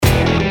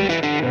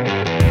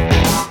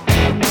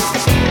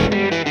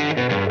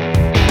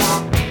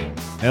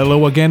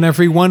Hello again,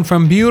 everyone,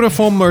 from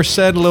beautiful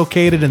Merced,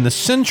 located in the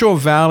Central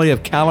Valley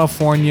of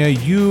California,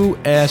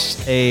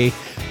 USA.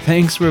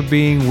 Thanks for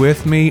being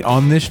with me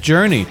on this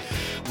journey.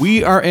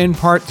 We are in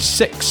part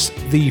 6,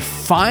 the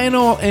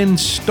final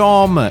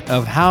installment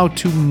of how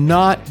to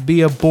not be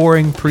a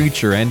boring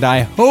preacher, and I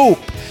hope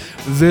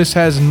this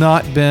has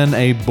not been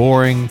a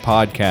boring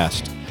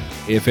podcast.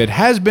 If it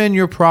has been,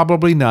 you're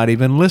probably not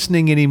even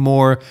listening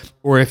anymore,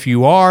 or if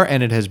you are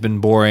and it has been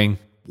boring,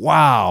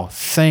 wow,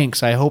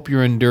 thanks. I hope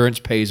your endurance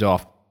pays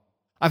off.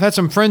 I've had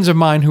some friends of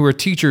mine who are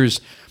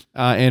teachers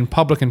in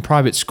public and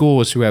private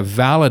schools who have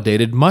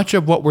validated much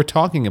of what we're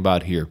talking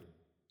about here.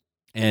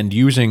 And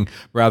using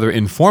rather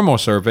informal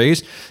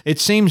surveys, it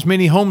seems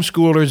many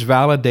homeschoolers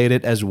validate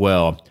it as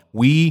well.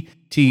 We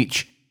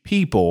teach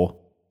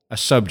people a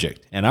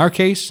subject. In our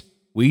case,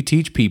 we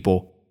teach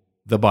people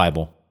the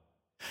Bible.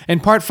 In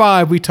part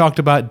 5, we talked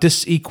about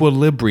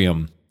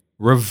disequilibrium,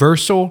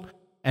 reversal,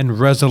 and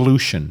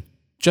resolution.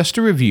 Just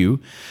to review,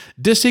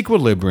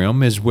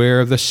 disequilibrium is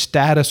where the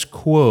status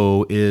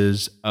quo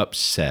is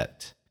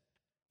upset.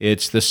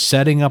 It's the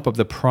setting up of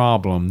the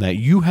problem that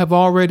you have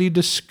already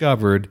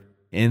discovered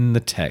in the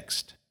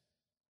text.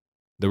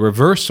 The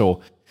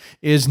reversal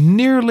is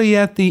nearly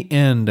at the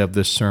end of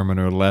the sermon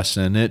or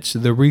lesson. It's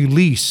the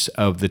release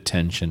of the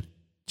tension.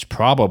 It's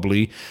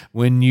probably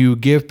when you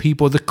give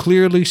people the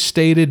clearly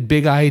stated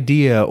big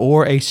idea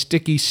or a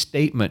sticky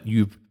statement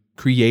you've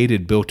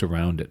created built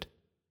around it.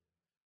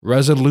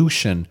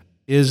 Resolution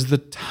is the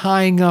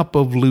tying up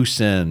of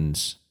loose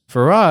ends.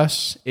 For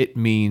us, it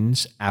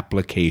means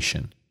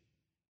application.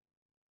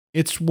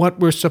 It's what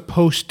we're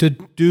supposed to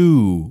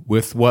do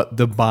with what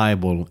the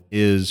Bible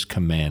is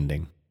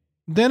commanding.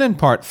 Then in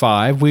part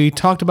 5, we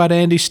talked about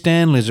Andy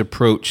Stanley's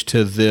approach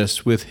to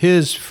this with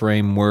his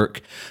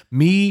framework,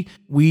 me,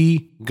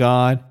 we,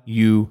 God,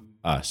 you,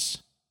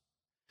 us.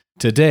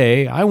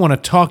 Today, I want to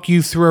talk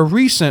you through a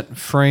recent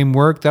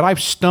framework that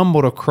I've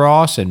stumbled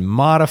across and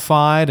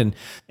modified, and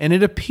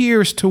it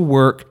appears to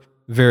work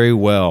very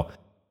well.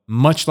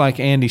 Much like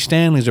Andy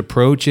Stanley's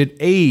approach, it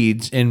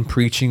aids in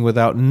preaching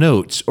without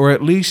notes, or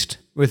at least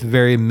with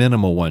very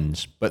minimal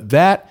ones. But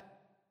that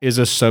is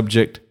a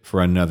subject for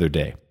another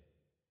day.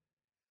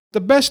 The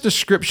best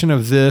description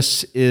of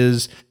this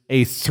is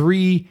a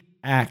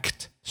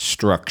 3-act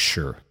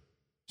structure.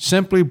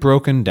 Simply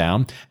broken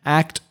down,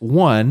 Act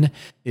 1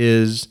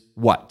 is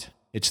what?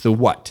 It's the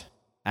what.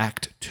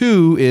 Act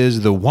 2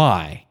 is the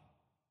why.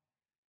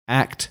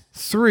 Act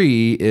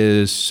 3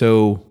 is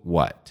so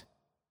what.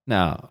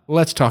 Now,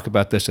 let's talk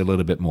about this a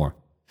little bit more.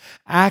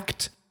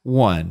 Act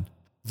 1,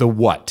 the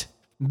what.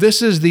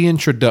 This is the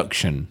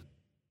introduction.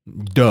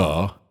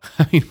 Duh.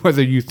 I mean,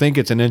 whether you think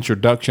it's an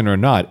introduction or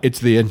not, it's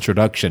the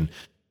introduction.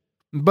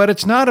 But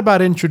it's not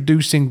about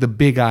introducing the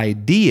big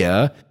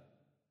idea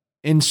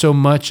in so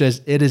much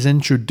as it is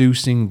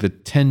introducing the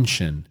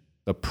tension,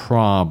 the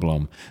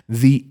problem,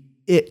 the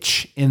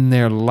itch in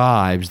their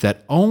lives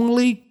that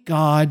only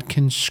God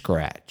can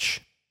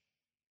scratch.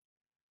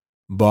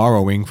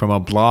 Borrowing from a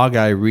blog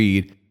I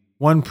read,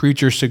 one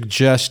preacher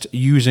suggests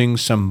using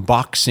some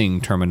boxing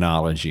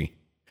terminology.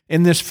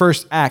 In this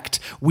first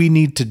act, we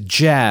need to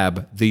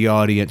jab the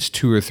audience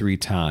 2 or 3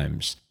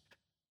 times.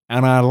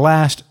 On our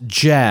last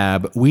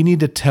jab, we need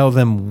to tell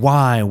them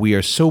why we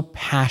are so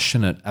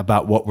passionate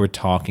about what we're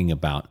talking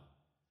about.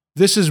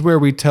 This is where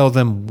we tell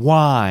them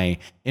why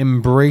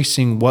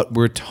embracing what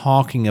we're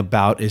talking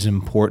about is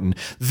important.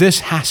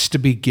 This has to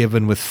be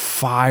given with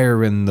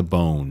fire in the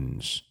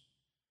bones.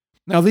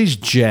 Now, these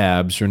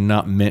jabs are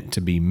not meant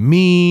to be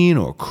mean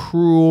or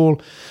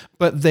cruel,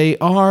 but they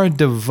are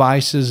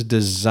devices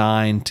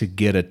designed to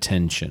get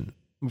attention.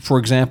 For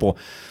example,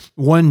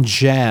 one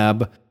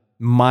jab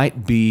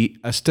might be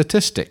a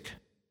statistic.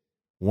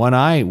 One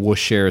I will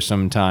share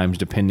sometimes,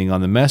 depending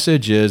on the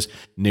message, is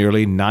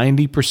nearly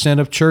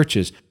 90% of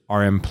churches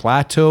are in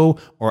plateau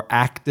or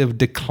active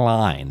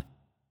decline.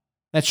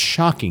 That's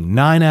shocking.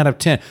 9 out of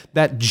 10.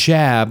 That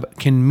jab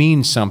can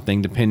mean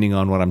something depending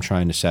on what I'm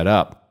trying to set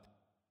up.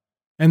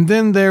 And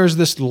then there's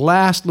this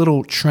last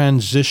little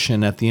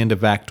transition at the end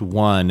of Act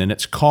 1, and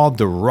it's called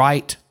the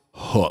right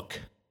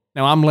hook.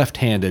 Now, I'm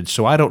left-handed,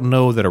 so I don't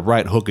know that a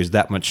right hook is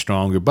that much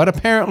stronger, but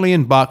apparently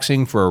in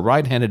boxing, for a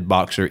right-handed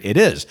boxer, it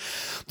is.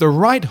 The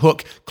right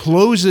hook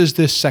closes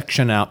this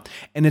section out,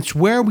 and it's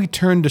where we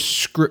turn to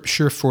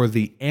Scripture for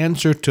the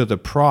answer to the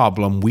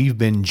problem we've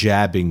been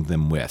jabbing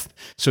them with.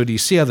 So do you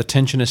see how the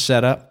tension is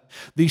set up?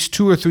 These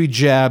 2 or 3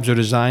 jabs are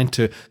designed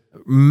to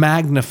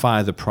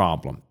magnify the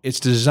problem. It's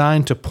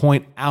designed to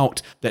point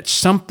out that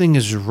something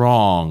is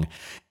wrong.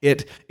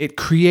 It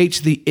creates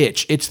the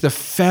itch. It's the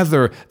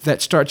feather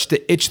that starts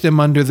to itch them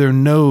under their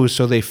nose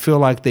so they feel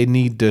like they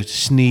need to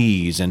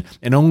sneeze, and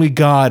only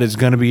God is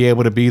going to be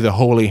able to be the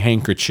holy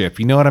handkerchief.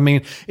 You know what I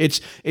mean? It's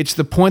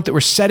the point that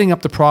we're setting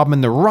up the problem,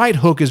 and the right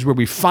hook is where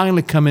we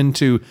finally come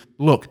into,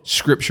 look,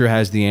 Scripture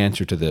has the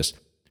answer to this,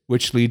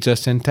 which leads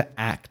us into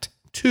Act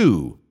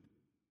 2.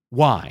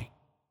 Why?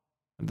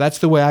 That's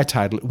the way I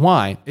title it.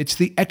 Why? It's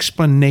the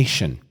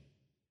explanation.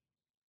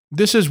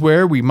 This is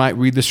where we might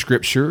read the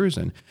scriptures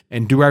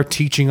and do our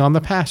teaching on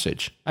the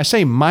passage. I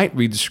say might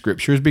read the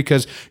scriptures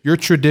because your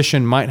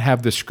tradition might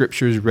have the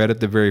scriptures read at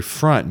the very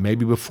front,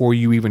 maybe before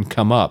you even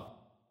come up.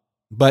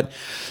 But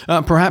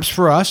perhaps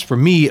for us, for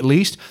me at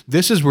least,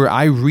 this is where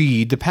I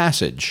read the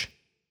passage.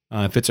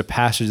 If it's a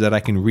passage that I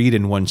can read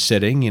in one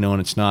sitting,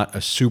 and it's not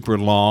a super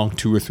long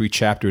 2 or 3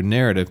 chapter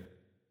narrative.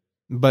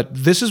 But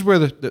this is where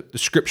the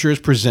scripture is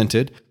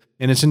presented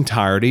in its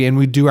entirety, and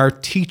we do our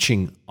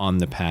teaching on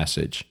the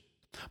passage.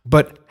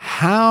 But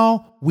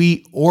how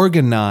we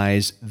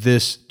organize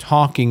this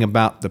talking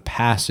about the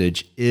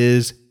passage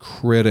is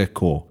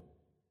critical.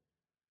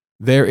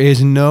 There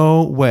is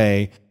no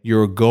way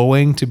you're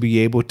going to be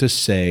able to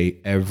say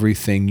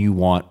everything you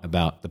want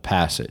about the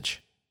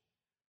passage.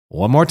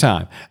 One more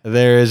time.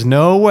 There is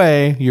no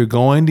way you're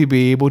going to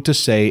be able to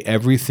say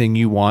everything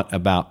you want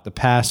about the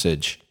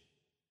passage.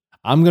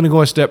 I'm going to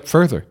go a step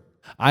further.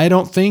 I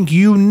don't think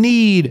you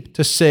need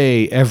to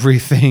say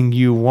everything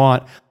you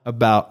want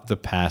about the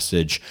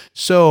passage.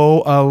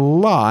 So a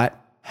lot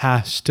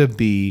has to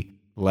be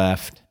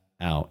left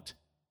out.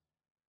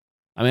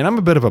 I mean, I'm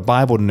a bit of a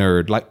Bible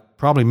nerd, like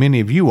probably many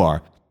of you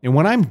are. And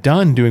when I'm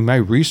done doing my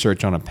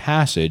research on a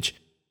passage,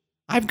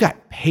 I've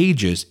got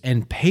pages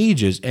and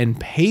pages and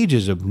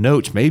pages of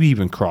notes, maybe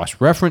even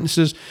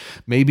cross-references,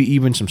 maybe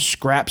even some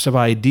scraps of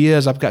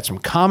ideas. I've got some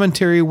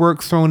commentary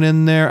work thrown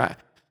in there.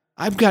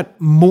 I've got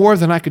more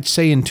than I could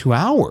say in 2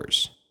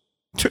 hours.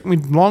 It took me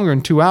longer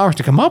than 2 hours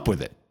to come up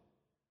with it.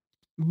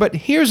 But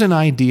here's an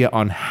idea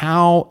on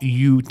how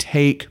you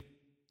take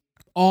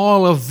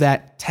all of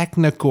that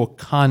technical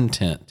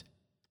content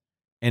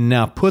and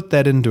now put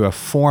that into a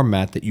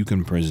format that you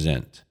can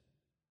present.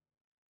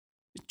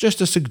 It's just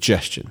a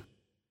suggestion.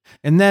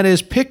 And that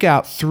is pick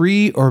out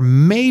 3 or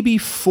maybe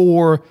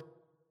 4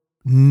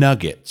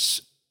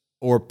 nuggets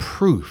or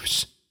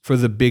proofs for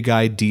the big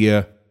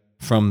idea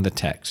from the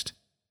text.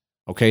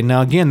 Okay,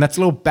 now again, that's a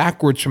little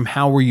backwards from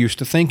how we're used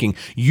to thinking.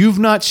 You've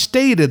not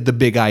stated the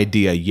big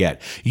idea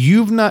yet.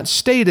 You've not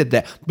stated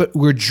that, but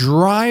we're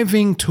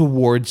driving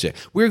towards it.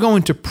 We're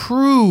going to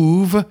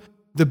prove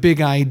the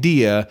big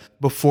idea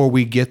before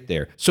we get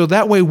there. So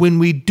that way, when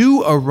we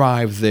do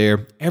arrive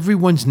there,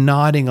 everyone's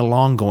nodding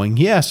along going,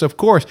 yes, of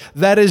course,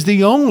 that is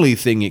the only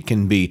thing it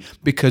can be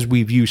because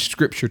we've used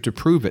scripture to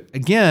prove it.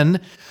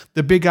 Again,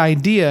 the big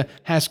idea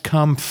has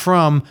come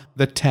from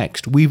the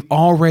text. We've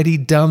already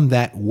done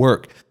that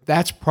work.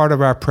 That's part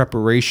of our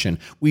preparation.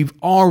 We've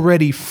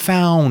already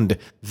found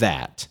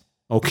that.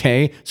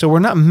 Okay, so we're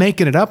not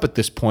making it up at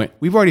this point.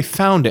 We've already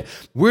found it.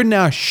 We're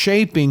now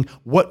shaping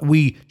what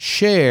we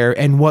share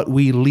and what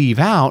we leave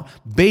out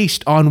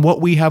based on what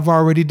we have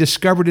already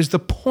discovered is the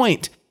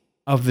point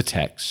of the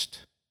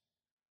text.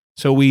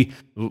 So we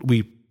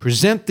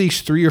present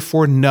these 3 or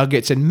 4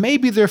 nuggets, and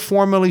maybe they're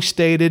formally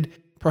stated,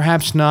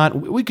 perhaps not.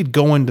 We could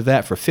go into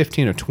that for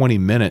 15 or 20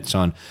 minutes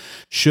on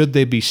should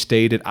they be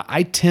stated.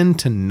 I tend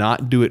to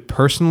not do it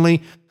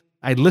personally.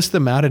 I list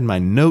them out in my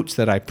notes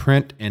that I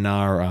print in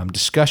our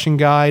discussion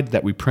guide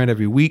that we print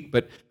every week,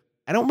 but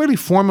I don't really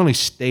formally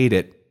state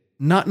it.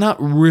 Not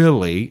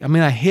really. I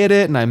mean, I hit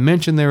it and I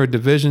mention there are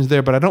divisions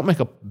there, but I don't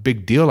make a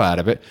big deal out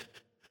of it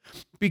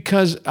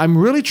because I'm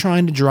really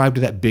trying to drive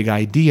to that big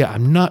idea.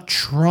 I'm not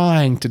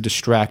trying to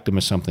distract them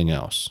with something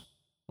else.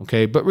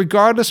 Okay, but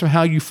regardless of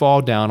how you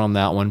fall down on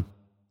that one,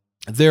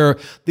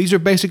 these are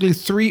basically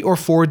 3 or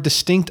 4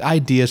 distinct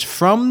ideas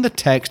from the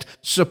text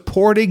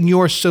supporting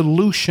your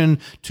solution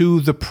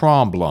to the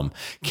problem.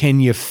 Can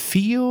you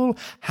feel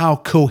how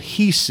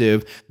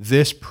cohesive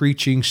this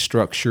preaching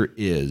structure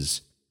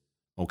is?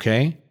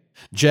 Okay?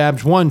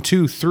 Jabs 1,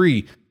 2,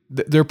 3,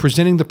 they're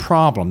presenting the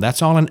problem.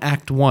 That's all in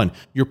Act 1.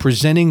 You're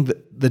presenting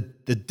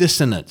the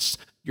dissonance.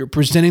 You're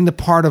presenting the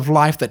part of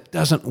life that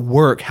doesn't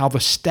work, how the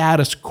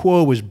status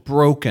quo is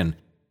broken.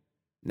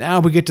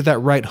 Now we get to that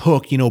right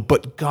hook,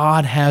 but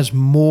God has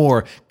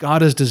more.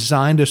 God has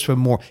designed us for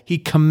more. He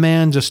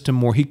commands us to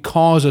more. He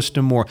calls us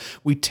to more.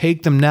 We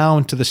take them now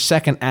into the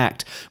second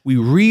act. We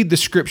read the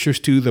scriptures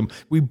to them.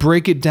 We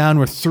break it down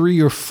with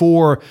 3 or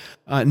 4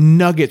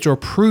 nuggets or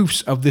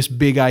proofs of this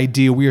big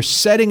idea. We are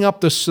setting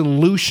up the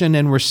solution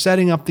and we're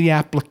setting up the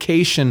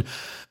application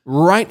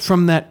right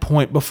from that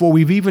point before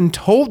we've even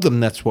told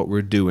them that's what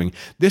we're doing.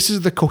 This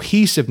is the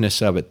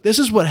cohesiveness of it. This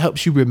is what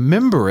helps you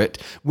remember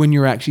it when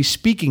you're actually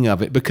speaking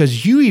of it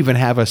because you even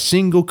have a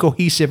single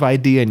cohesive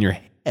idea in your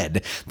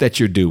head that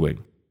you're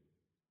doing.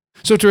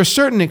 So to a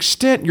certain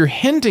extent, you're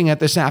hinting at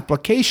this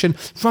application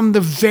from the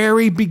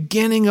very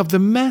beginning of the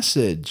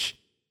message.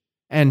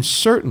 And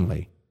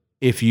certainly,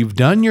 if you've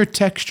done your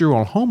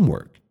textual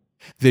homework,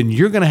 then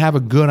you're going to have a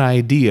good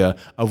idea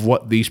of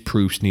what these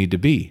proofs need to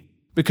be.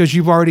 Because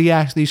you've already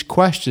asked these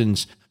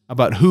questions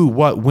about who,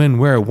 what, when,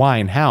 where, why,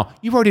 and how.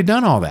 You've already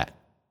done all that.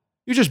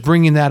 You're just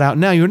bringing that out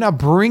now. You're not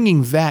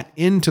bringing that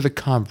into the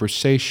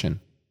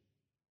conversation.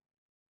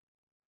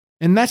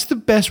 And that's the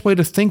best way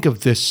to think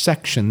of this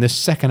section, this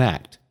second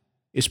act,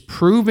 is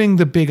proving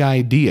the big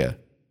idea,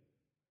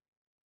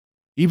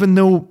 even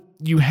though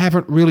you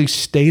haven't really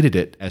stated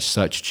it as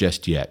such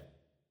just yet.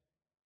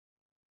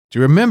 So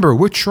remember,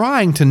 we're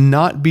trying to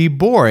not be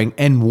boring,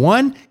 and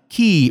one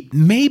key,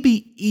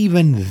 maybe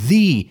even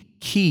the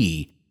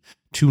key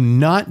to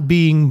not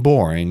being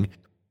boring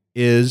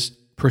is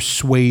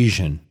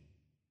persuasion.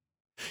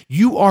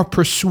 You are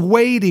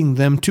persuading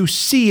them to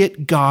see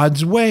it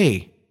God's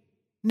way.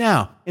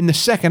 Now, in the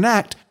second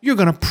act, you're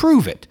going to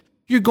prove it.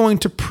 You're going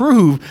to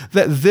prove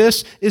that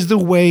this is the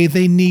way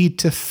they need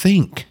to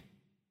think.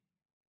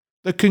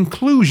 The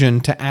conclusion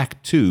to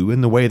Act 2,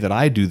 in the way that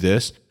I do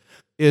this,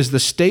 is the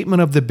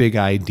statement of the big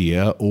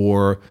idea,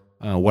 or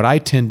what I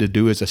tend to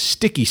do is a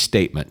sticky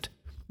statement,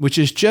 which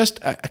is just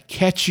a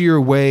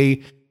catchier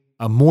way,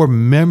 a more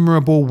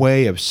memorable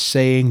way of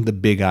saying the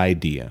big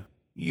idea.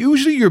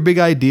 Usually your big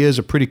idea is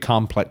a pretty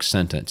complex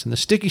sentence, and the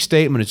sticky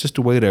statement is just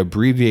a way to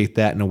abbreviate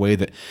that in a way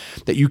that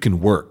you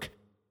can work,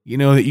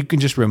 that you can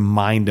just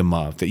remind them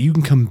of, that you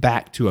can come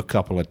back to a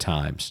couple of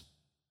times.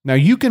 Now,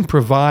 you can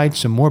provide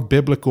some more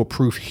biblical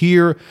proof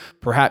here.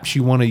 Perhaps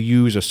you want to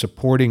use a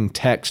supporting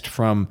text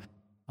from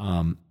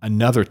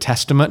another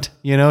testament,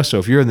 So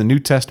if you're in the New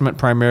Testament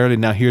primarily,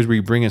 now here's where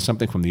you bring in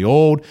something from the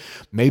Old.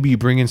 Maybe you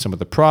bring in some of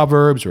the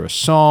Proverbs or a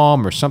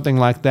Psalm or something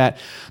like that.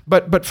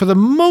 But for the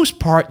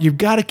most part, you've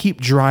got to keep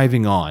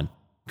driving on.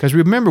 Because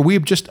remember,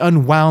 we've just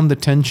unwound the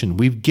tension.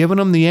 We've given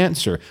them the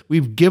answer.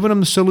 We've given them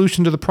the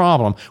solution to the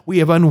problem. We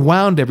have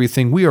unwound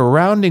everything. We are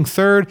rounding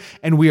third,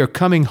 and we are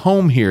coming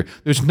home here.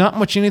 There's not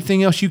much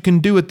anything else you can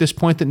do at this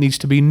point that needs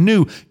to be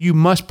new. You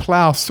must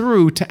plow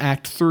through to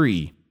Act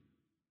 3.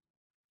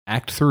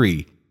 Act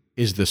 3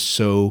 is the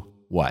so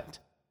what.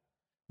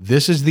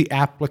 This is the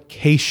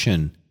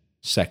application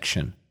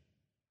section.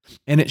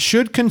 And it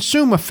should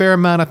consume a fair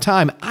amount of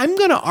time. I'm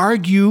going to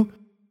argue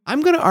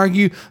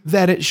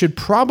that it should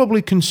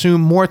probably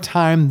consume more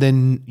time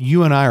than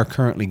you and I are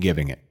currently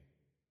giving it.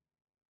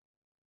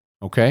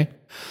 Okay?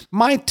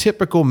 My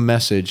typical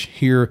message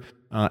here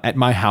at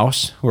my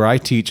house, where I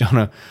teach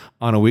on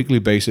a weekly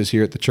basis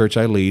here at the church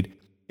I lead,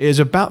 is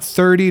about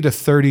 30 to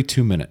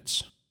 32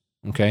 minutes.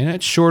 Okay, and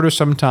it's shorter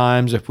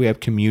sometimes if we have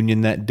communion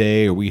that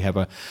day or we have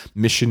a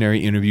missionary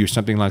interview,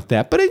 something like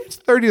that. But it's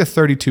 30 to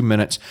 32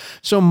 minutes.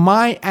 So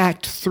my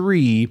Act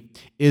 3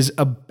 is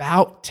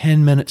about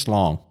 10 minutes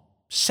long.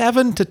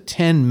 7 to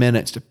 10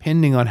 minutes,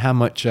 depending on how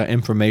much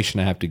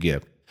information I have to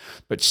give.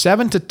 But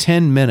 7 to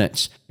 10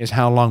 minutes is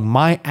how long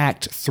my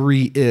Act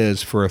 3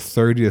 is for a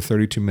 30 to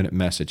 32 minute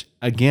message.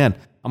 Again,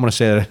 I'm going to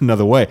say that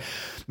another way.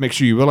 Make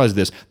sure you realize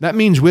this. That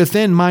means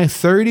within my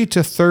 30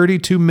 to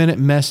 32 minute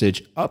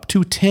message, up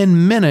to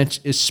 10 minutes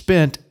is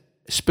spent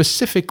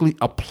specifically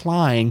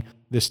applying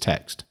this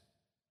text.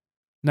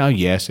 Now,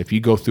 yes, if you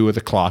go through with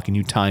a clock and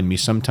you time me,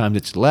 sometimes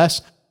it's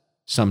less,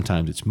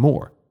 sometimes it's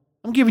more.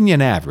 I'm giving you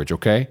an average,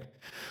 okay?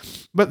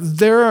 But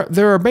there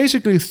are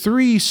basically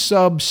 3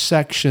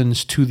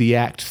 subsections to the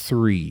Act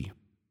 3.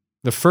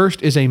 The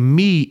first is a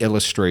me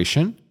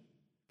illustration.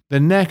 The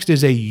next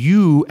is a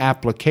you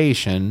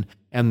application.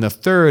 And the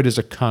third is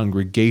a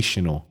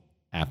congregational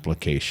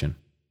application.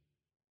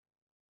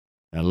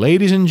 Now,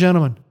 ladies and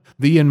gentlemen,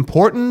 the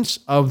importance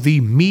of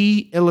the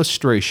me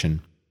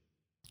illustration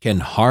can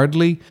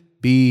hardly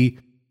be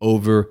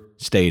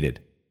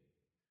overstated.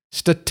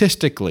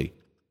 Statistically,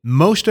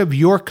 most of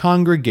your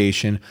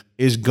congregation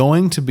is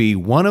going to be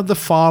one of the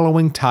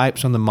following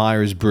types on the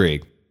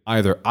Myers-Briggs,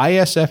 either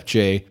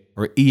ISFJ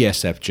or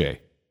ESFJ.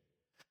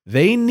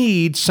 They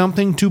need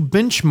something to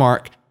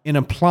benchmark in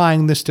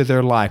applying this to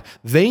their life.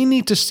 They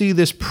need to see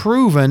this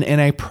proven in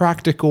a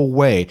practical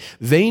way.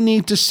 They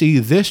need to see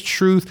this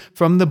truth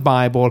from the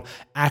Bible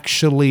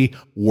actually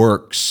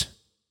works.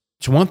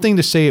 It's one thing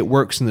to say it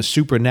works in the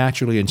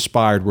supernaturally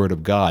inspired Word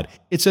of God.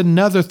 It's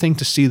another thing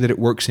to see that it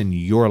works in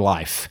your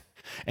life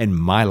and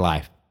my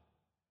life.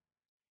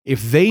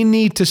 If they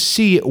need to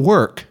see it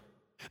work,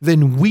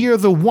 then we are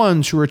the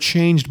ones who are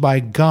changed by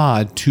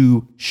God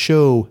to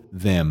show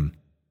them.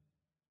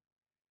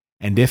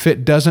 And if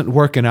it doesn't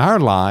work in our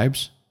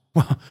lives,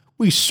 well,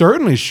 we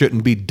certainly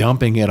shouldn't be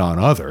dumping it on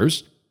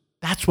others.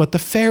 That's what the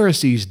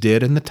Pharisees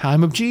did in the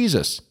time of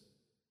Jesus.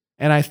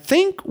 And I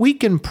think we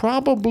can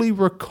probably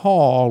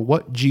recall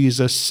what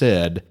Jesus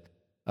said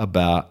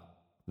about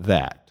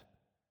that.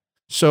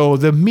 So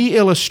the me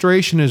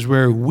illustration is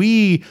where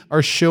we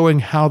are showing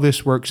how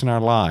this works in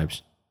our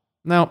lives.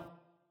 Now,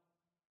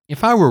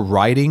 if I were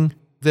writing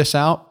this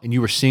out and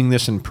you were seeing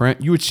this in print,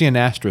 you would see an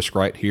asterisk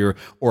right here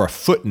or a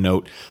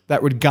footnote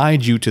that would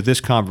guide you to this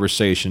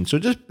conversation. So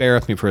just bear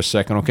with me for a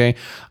second, okay?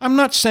 I'm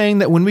not saying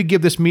that when we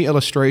give this me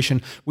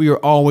illustration, we are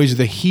always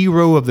the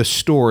hero of the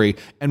story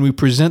and we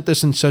present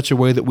this in such a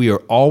way that we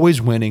are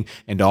always winning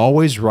and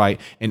always right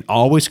and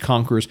always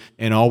conquerors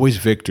and always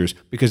victors,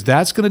 because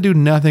that's going to do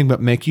nothing but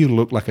make you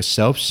look like a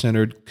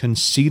self-centered,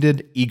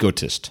 conceited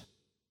egotist,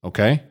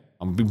 okay?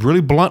 I'm going to be really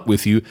blunt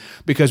with you,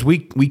 because we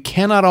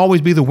cannot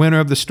always be the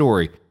winner of the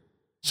story.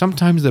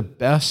 Sometimes the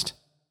best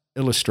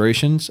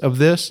illustrations of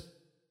this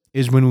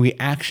is when we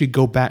actually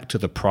go back to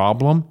the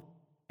problem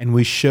and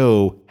we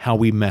show how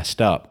we messed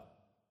up.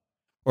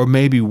 Or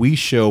maybe we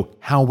show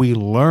how we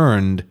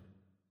learned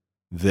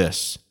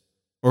this.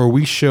 or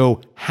we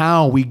show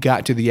how we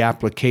got to the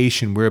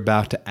application we're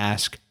about to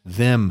ask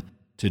them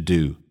to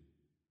do.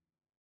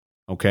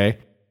 Okay?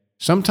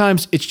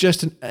 Sometimes it's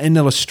just an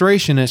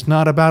illustration. It's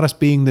not about us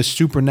being this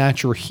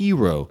supernatural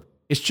hero.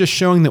 It's just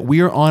showing that we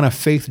are on a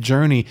faith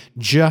journey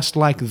just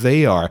like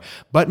they are.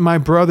 But my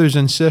brothers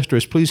and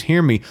sisters, please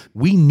hear me.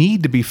 We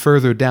need to be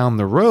further down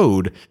the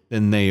road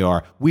than they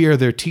are. We are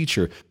their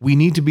teacher. We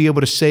need to be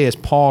able to say, as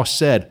Paul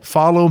said,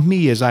 follow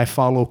me as I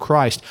follow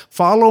Christ.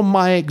 Follow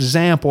my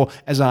example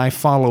as I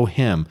follow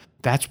him.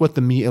 That's what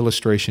the me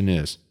illustration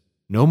is.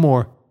 No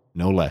more,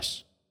 no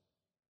less.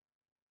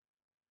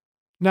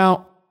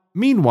 Now,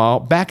 meanwhile,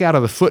 back out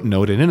of the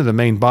footnote and into the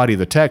main body of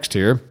the text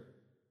here,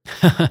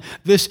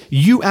 this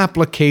you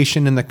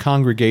application and the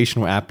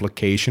congregational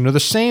application are the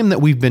same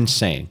that we've been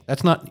saying.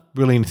 That's not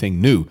really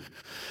anything new.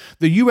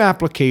 The you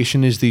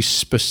application is the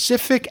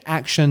specific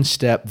action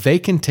step they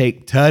can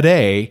take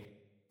today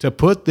to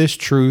put this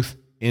truth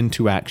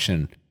into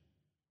action.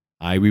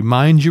 I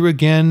remind you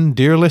again,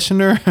 dear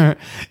listener,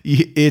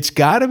 it's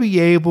got to be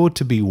able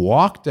to be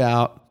walked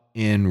out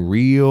in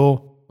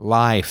real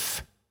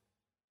life.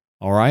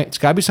 All right? It's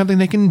got to be something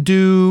they can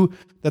do,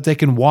 that they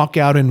can walk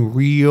out in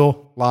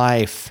real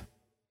life.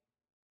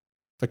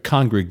 The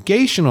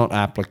congregational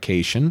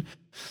application,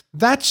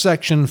 that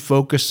section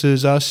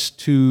focuses us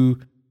to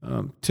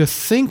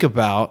think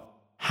about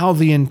how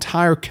the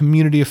entire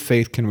community of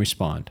faith can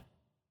respond.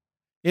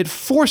 It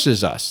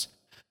forces us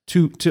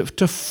to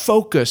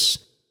focus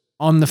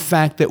on the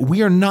fact that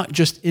we are not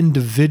just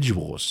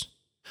individuals,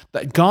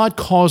 that God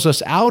calls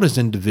us out as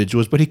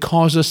individuals, but he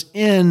calls us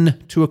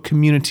into a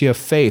community of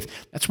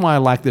faith. That's why I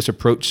like this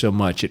approach so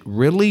much. It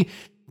really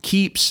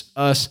keeps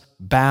us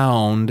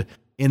bound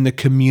in the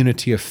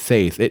community of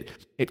faith.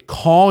 It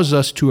calls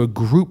us to a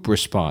group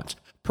response.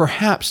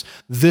 Perhaps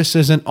this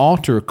is an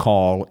altar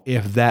call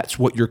if that's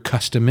what your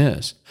custom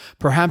is.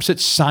 Perhaps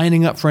it's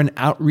signing up for an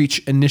outreach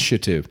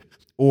initiative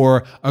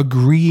or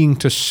agreeing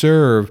to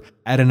serve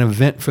at an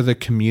event for the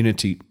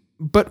community.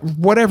 But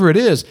whatever it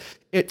is,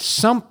 it's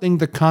something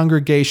the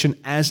congregation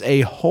as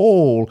a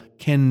whole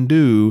can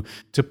do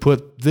to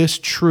put this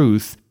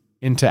truth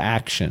into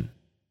action.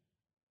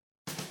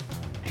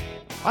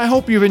 I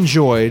hope you've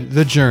enjoyed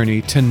the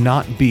journey to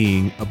not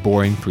being a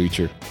boring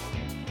preacher.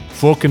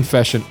 Full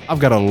confession, I've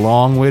got a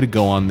long way to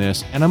go on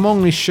this, and I'm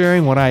only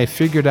sharing what I have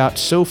figured out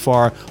so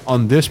far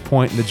on this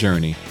point in the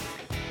journey.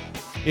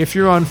 If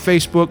you're on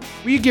Facebook,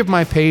 will you give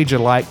my page a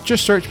like?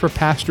 Just search for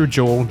Pastor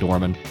Joel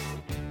Dorman.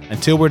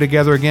 Until we're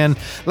together again,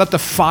 let the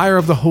fire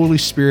of the Holy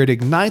Spirit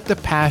ignite the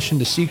passion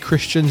to see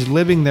Christians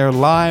living their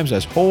lives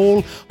as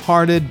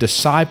wholehearted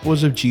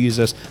disciples of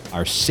Jesus,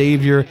 our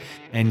Savior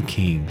and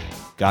King.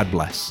 God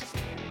bless.